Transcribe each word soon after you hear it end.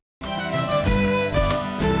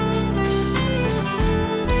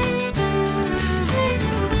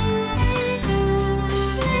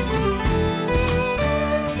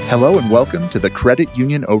Hello and welcome to the Credit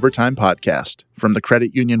Union Overtime Podcast from the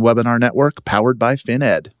Credit Union Webinar Network powered by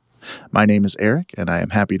FinEd. My name is Eric and I am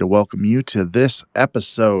happy to welcome you to this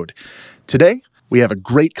episode. Today, we have a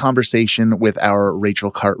great conversation with our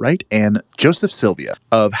Rachel Cartwright and Joseph Sylvia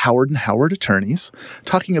of Howard & Howard Attorneys,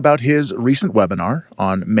 talking about his recent webinar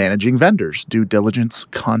on managing vendors, due diligence,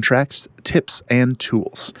 contracts, tips, and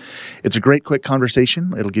tools. It's a great quick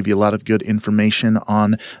conversation. It'll give you a lot of good information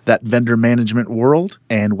on that vendor management world,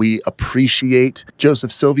 and we appreciate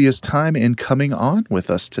Joseph Sylvia's time in coming on with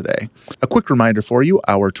us today. A quick reminder for you,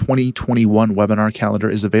 our 2021 webinar calendar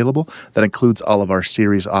is available. That includes all of our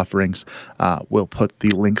series offerings. We'll put the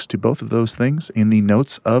links to both of those things in the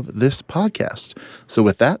notes of this podcast. So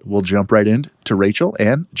with that, we'll jump right into Rachel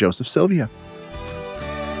and Joseph Sylvia.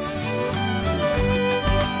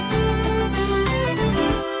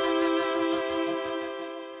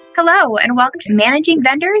 Hello, and welcome to Managing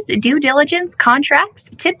Vendors, Due Diligence, Contracts,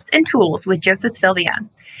 Tips, and Tools with Joseph Sylvia.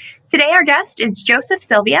 Today, our guest is Joseph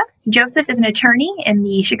Sylvia. Joseph is an attorney in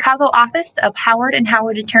the Chicago office of Howard &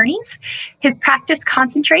 Howard Attorneys. His practice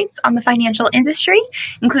concentrates on the financial industry,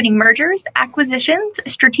 including mergers, acquisitions,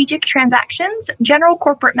 strategic transactions, general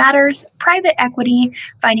corporate matters, private equity,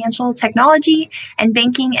 financial technology, and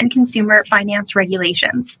banking and consumer finance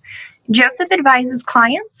regulations. Joseph advises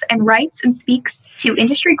clients and writes and speaks to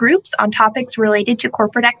industry groups on topics related to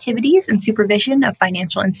corporate activities and supervision of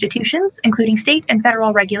financial institutions, including state and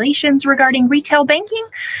federal regulations regarding retail banking,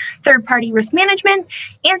 third-party risk management,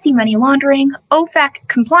 anti-money laundering, OFAC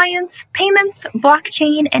compliance, payments,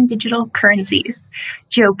 blockchain, and digital currencies.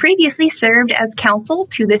 Joe previously served as counsel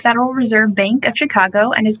to the Federal Reserve Bank of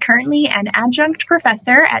Chicago and is currently an adjunct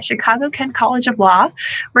professor at Chicago Kent College of Law,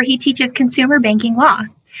 where he teaches consumer banking law.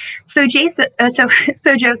 So Joseph,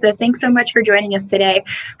 thanks so much for joining us today.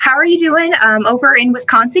 How are you doing over in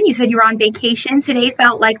Wisconsin? You said you were on vacation. Today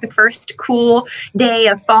felt like the first cool day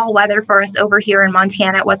of fall weather for us over here in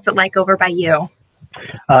Montana. What's it like over by you?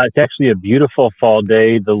 It's actually a beautiful fall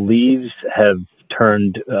day. The leaves have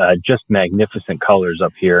turned just magnificent colors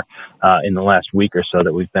up here in the last week or so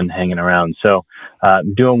that we've been hanging around. So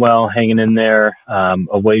doing well, hanging in there,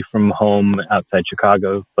 away from home outside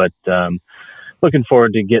Chicago, but looking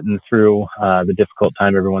forward to getting through the difficult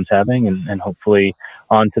time everyone's having and hopefully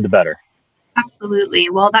on to the better. Absolutely.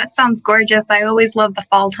 Well, that sounds gorgeous. I always love the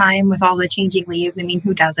fall time with all the changing leaves. I mean,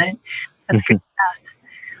 who doesn't? That's good stuff.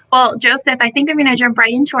 Well, Joseph, I think I'm going to jump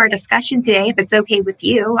right into our discussion today, if it's okay with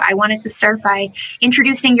you. I wanted to start by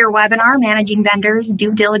introducing your webinar, Managing Vendors,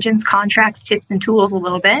 Due Diligence, Contracts, Tips, and Tools a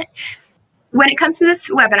little bit. When it comes to this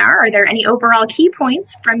webinar, are there any overall key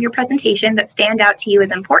points from your presentation that stand out to you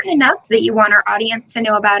as important enough that you want our audience to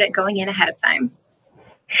know about it going in ahead of time?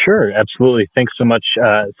 Sure, absolutely. Thanks so much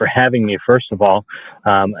for having me, first of all.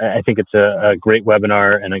 I think it's a great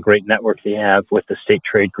webinar and a great network that you have with the state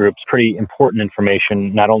trade groups. Pretty important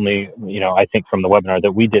information, not only, I think from the webinar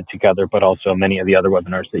that we did together, but also many of the other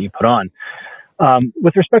webinars that you put on.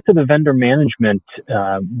 With respect to the vendor management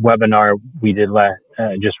webinar we did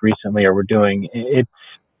just recently, or we're doing, it's,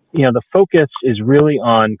 the focus is really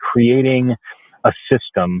on creating a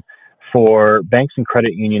system for banks and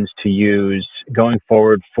credit unions to use going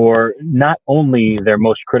forward for not only their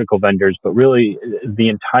most critical vendors, but really the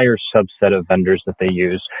entire subset of vendors that they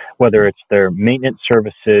use, whether it's their maintenance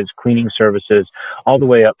services, cleaning services, all the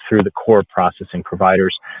way up through the core processing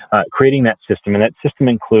providers, creating that system. And that system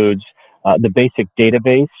includes the basic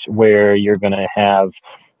database where you're going to have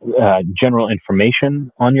general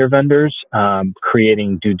information on your vendors,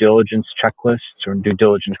 creating due diligence checklists or due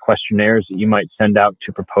diligence questionnaires that you might send out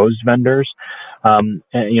to proposed vendors, and,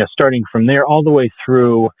 starting from there all the way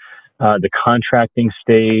through the contracting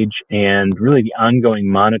stage and really the ongoing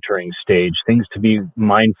monitoring stage, things to be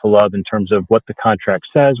mindful of in terms of what the contract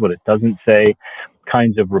says, what it doesn't say,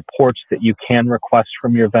 kinds of reports that you can request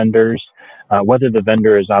from your vendors, whether the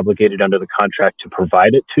vendor is obligated under the contract to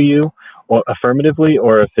provide it to you or affirmatively,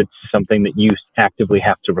 or if it's something that you actively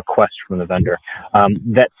have to request from the vendor.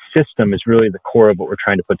 That system is really the core of what we're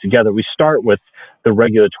trying to put together. We start with the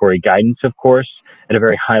regulatory guidance, of course, at a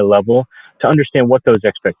very high level to understand what those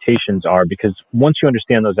expectations are, because once you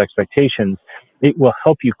understand those expectations, it will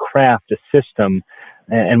help you craft a system,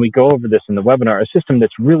 and we go over this in the webinar, a system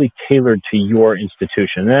that's really tailored to your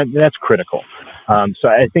institution. That's critical. So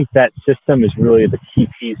I think that system is really the key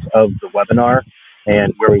piece of the webinar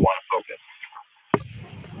and where we want to focus.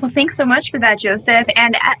 Well, thanks so much for that, Joseph.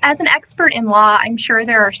 And as an expert in law, I'm sure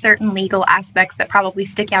there are certain legal aspects that probably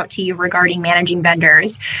stick out to you regarding managing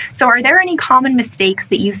vendors. So are there any common mistakes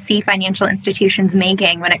that you see financial institutions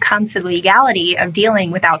making when it comes to the legality of dealing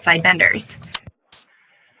with outside vendors?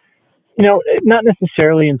 Not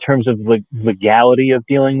necessarily in terms of legality of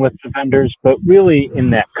dealing with the vendors, but really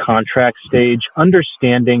in that contract stage,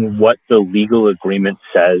 understanding what the legal agreement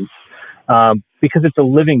says, because it's a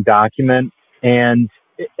living document. And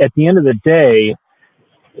at the end of the day,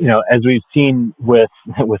 as we've seen with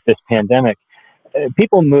this pandemic,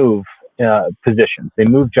 people move positions, they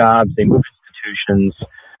move jobs, they move institutions.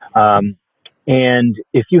 And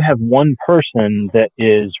if you have one person that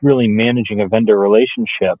is really managing a vendor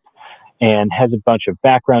relationship and has a bunch of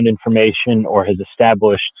background information or has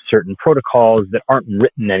established certain protocols that aren't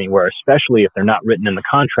written anywhere, especially if they're not written in the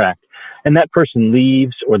contract, and that person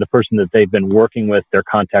leaves, or the person that they've been working with, their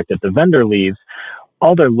contact at the vendor leaves,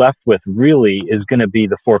 all they're left with really is going to be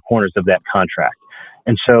the four corners of that contract.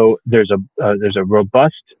 And so there's a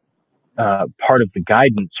robust part of the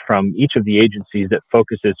guidance from each of the agencies that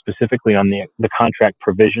focuses specifically on the contract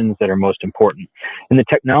provisions that are most important. In the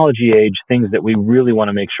technology age, things that we really want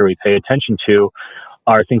to make sure we pay attention to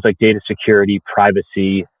are things like data security,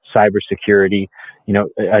 privacy, cybersecurity,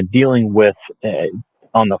 dealing with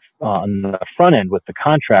on the front end with the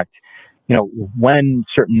contract, when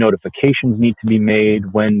certain notifications need to be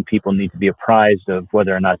made, when people need to be apprised of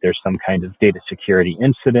whether or not there's some kind of data security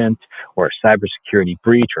incident or a cybersecurity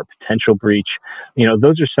breach or potential breach.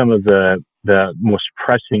 Those are some of the most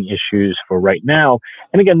pressing issues for right now.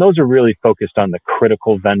 And again, those are really focused on the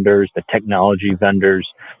critical vendors, the technology vendors.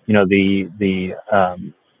 The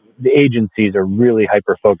agencies are really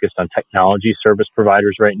hyper-focused on technology service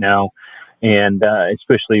providers right now, and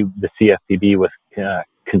especially the CFPB with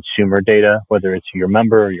consumer data, whether it's your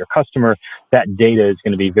member or your customer. That data is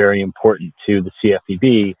going to be very important to the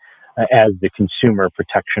CFPB as the consumer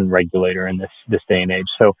protection regulator in this day and age.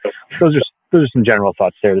 So those are some general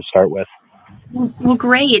thoughts there to start with. Well,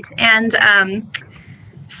 great. And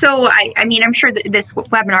so, I'm sure that this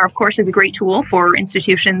webinar, of course, is a great tool for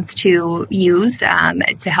institutions to use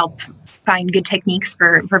to help find good techniques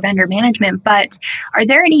for vendor management. But are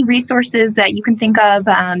there any resources that you can think of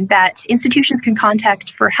that institutions can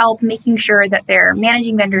contact for help making sure that they're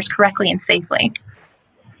managing vendors correctly and safely?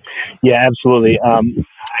 Yeah, absolutely. I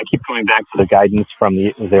keep going back to the guidance from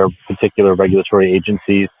their particular regulatory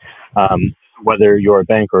agencies. Whether you're a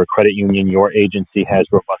bank or a credit union, your agency has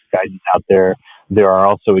robust guidance out there. There are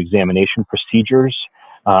also examination procedures,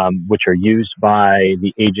 which are used by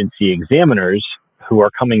the agency examiners who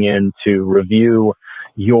are coming in to review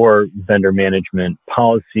your vendor management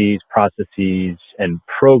policies, processes, and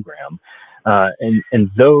program.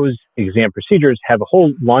 And those exam procedures have a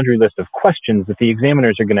whole laundry list of questions that the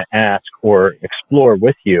examiners are going to ask or explore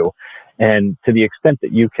with you. And to the extent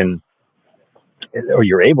that you can, or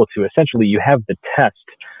you're able to, essentially you have the test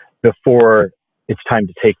before it's time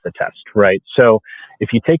to take the test, right? So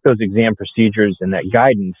if you take those exam procedures and that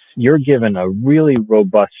guidance, you're given a really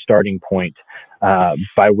robust starting point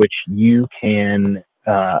by which you can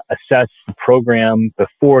assess the program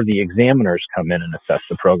before the examiners come in and assess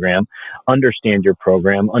the program, understand your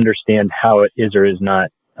program, understand how it is or is not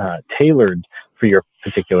tailored for your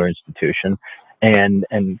particular institution, and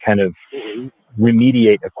kind of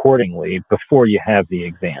remediate accordingly before you have the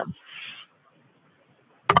exam.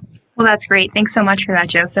 Well, that's great. Thanks so much for that,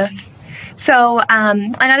 Joseph. So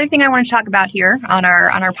another thing I want to talk about here on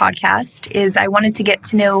our podcast is I wanted to get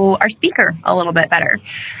to know our speaker a little bit better.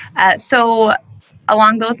 So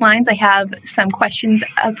along those lines, I have some questions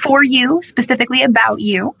for you, specifically about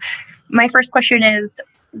you. My first question is,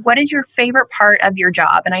 what is your favorite part of your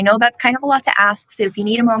job? And I know that's kind of a lot to ask, so if you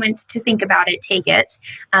need a moment to think about it, take it.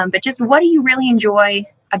 But just what do you really enjoy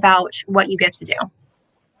about what you get to do?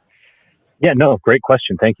 Yeah, no, great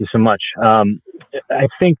question. Thank you so much. I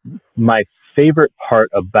think my favorite part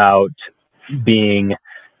about being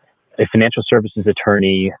a financial services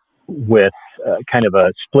attorney with kind of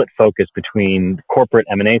a split focus between corporate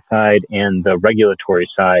M&A side and the regulatory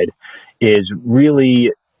side is really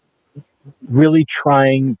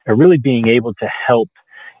being able to help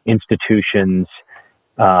institutions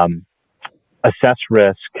assess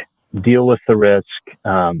risk, deal with the risk,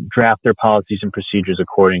 draft their policies and procedures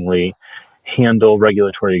accordingly, handle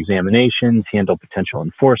regulatory examinations, handle potential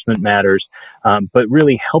enforcement matters, but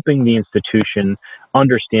really helping the institution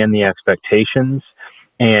understand the expectations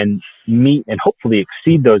and meet and hopefully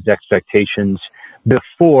exceed those expectations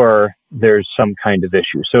before there's some kind of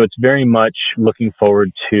issue. So it's very much looking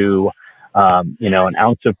forward to, an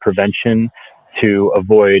ounce of prevention to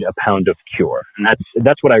avoid a pound of cure. And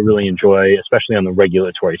that's what I really enjoy, especially on the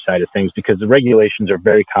regulatory side of things, because the regulations are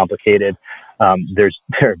very complicated. There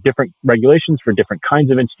are different regulations for different kinds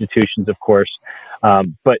of institutions, of course.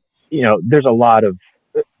 But there's a lot of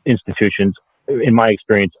institutions in my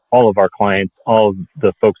experience, all of our clients, all of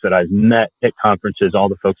the folks that I've met at conferences, all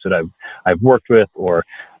the folks that I've worked with or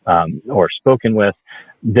spoken with,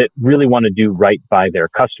 that really want to do right by their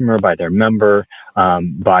customer, by their member,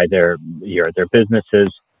 by their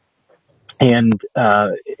businesses. And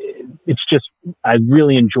it's just, I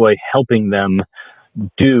really enjoy helping them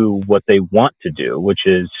do what they want to do, which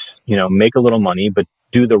is, make a little money, but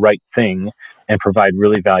do the right thing and provide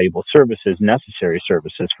really valuable services, necessary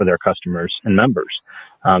services for their customers and members.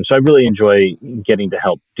 So I really enjoy getting to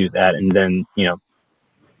help do that. And then,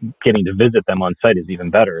 getting to visit them on site is even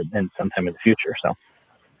better and sometime in the future. So.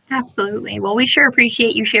 Absolutely. Well, we sure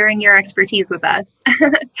appreciate you sharing your expertise with us.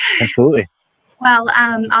 Absolutely. Well,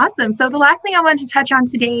 awesome. So the last thing I wanted to touch on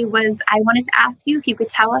today was I wanted to ask you if you could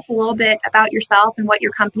tell us a little bit about yourself and what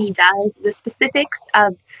your company does, the specifics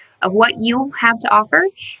of what you have to offer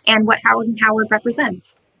and what Howard & Howard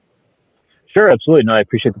represents. Sure, absolutely. No, I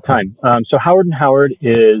appreciate the time. So Howard & Howard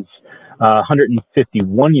is a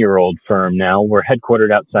 151-year-old firm now. We're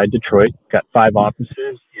headquartered outside Detroit. Got 5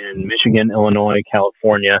 offices in Michigan, Illinois,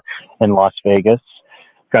 California, and Las Vegas.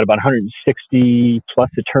 Got about 160 plus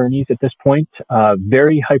attorneys at this point,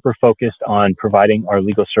 very hyper-focused on providing our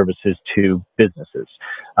legal services to businesses.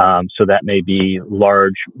 So that may be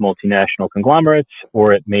large multinational conglomerates,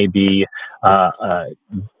 or it may be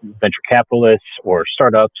venture capitalists or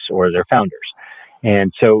startups or their founders.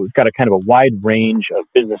 And so we've got a kind of a wide range of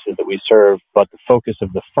businesses that we serve, but the focus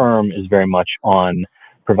of the firm is very much on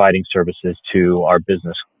providing services to our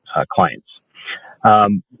business clients.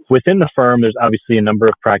 Within the firm, there's obviously a number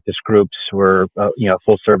of practice groups. We're, a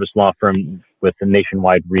full service law firm with a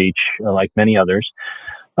nationwide reach, like many others.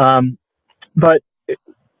 But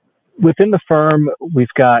within the firm,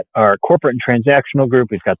 we've got our corporate and transactional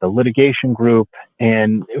group. We've got the litigation group,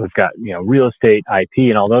 and we've got, real estate, IP,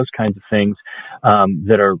 and all those kinds of things,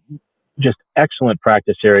 that are just excellent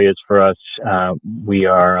practice areas for us. We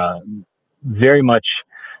are, very much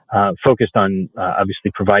focused on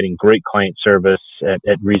obviously providing great client service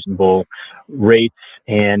at reasonable rates.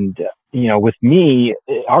 And, with me,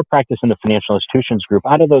 our practice in the financial institutions group,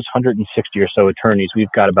 out of those 160 or so attorneys,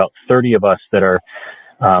 we've got about 30 of us that are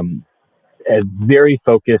very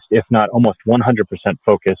focused, if not almost 100%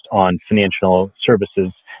 focused on financial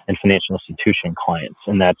services and financial institution clients.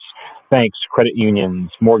 And that's banks, credit unions,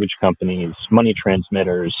 mortgage companies, money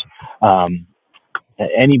transmitters,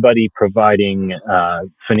 anybody providing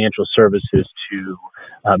financial services to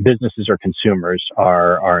businesses or consumers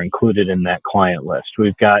are included in that client list.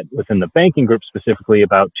 We've got within the banking group specifically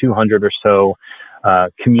about 200 or so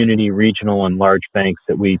community, regional, and large banks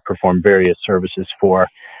that we perform various services for.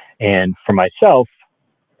 And for myself,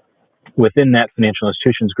 within that financial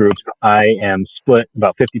institutions group, I am split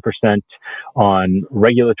about 50% on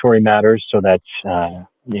regulatory matters. So that's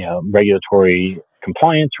regulatory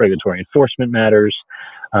compliance, regulatory enforcement matters,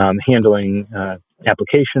 handling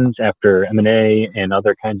applications after M&A and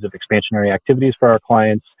other kinds of expansionary activities for our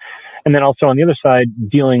clients. And then also on the other side,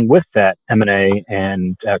 dealing with that M&A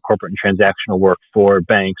and corporate and transactional work for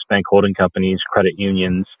banks, bank holding companies, credit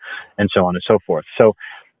unions, and so on and so forth. So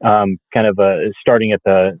kind of starting at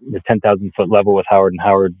the 10,000 foot level with Howard &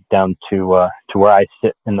 Howard down to where I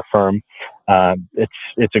sit in the firm.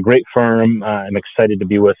 It's a great firm. I'm excited to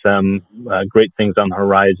be with them. Great things on the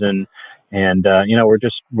horizon, and we're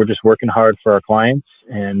just working hard for our clients,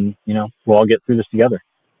 and we'll all get through this together.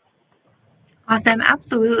 Awesome.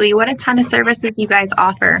 Absolutely. What a ton of services you guys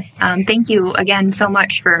offer. Thank you again so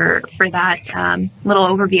much for that little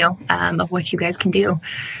overview of what you guys can do.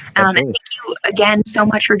 And thank you again so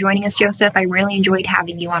much for joining us, Joseph. I really enjoyed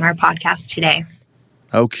having you on our podcast today.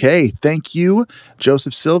 Okay. Thank you,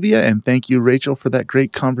 Joseph Sylvia, and thank you, Rachel, for that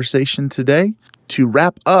great conversation today. To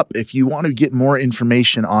wrap up, if you want to get more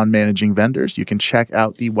information on managing vendors, you can check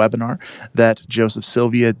out the webinar that Joseph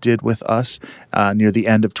Sylvia did with us near the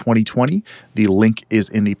end of 2020. The link is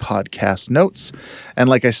in the podcast notes. And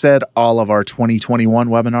like I said, all of our 2021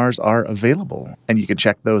 webinars are available, and you can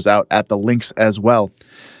check those out at the links as well.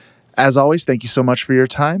 As always, thank you so much for your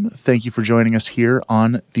time. Thank you for joining us here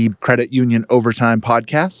on the Credit Union Overtime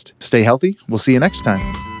Podcast. Stay healthy. We'll see you next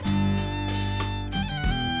time.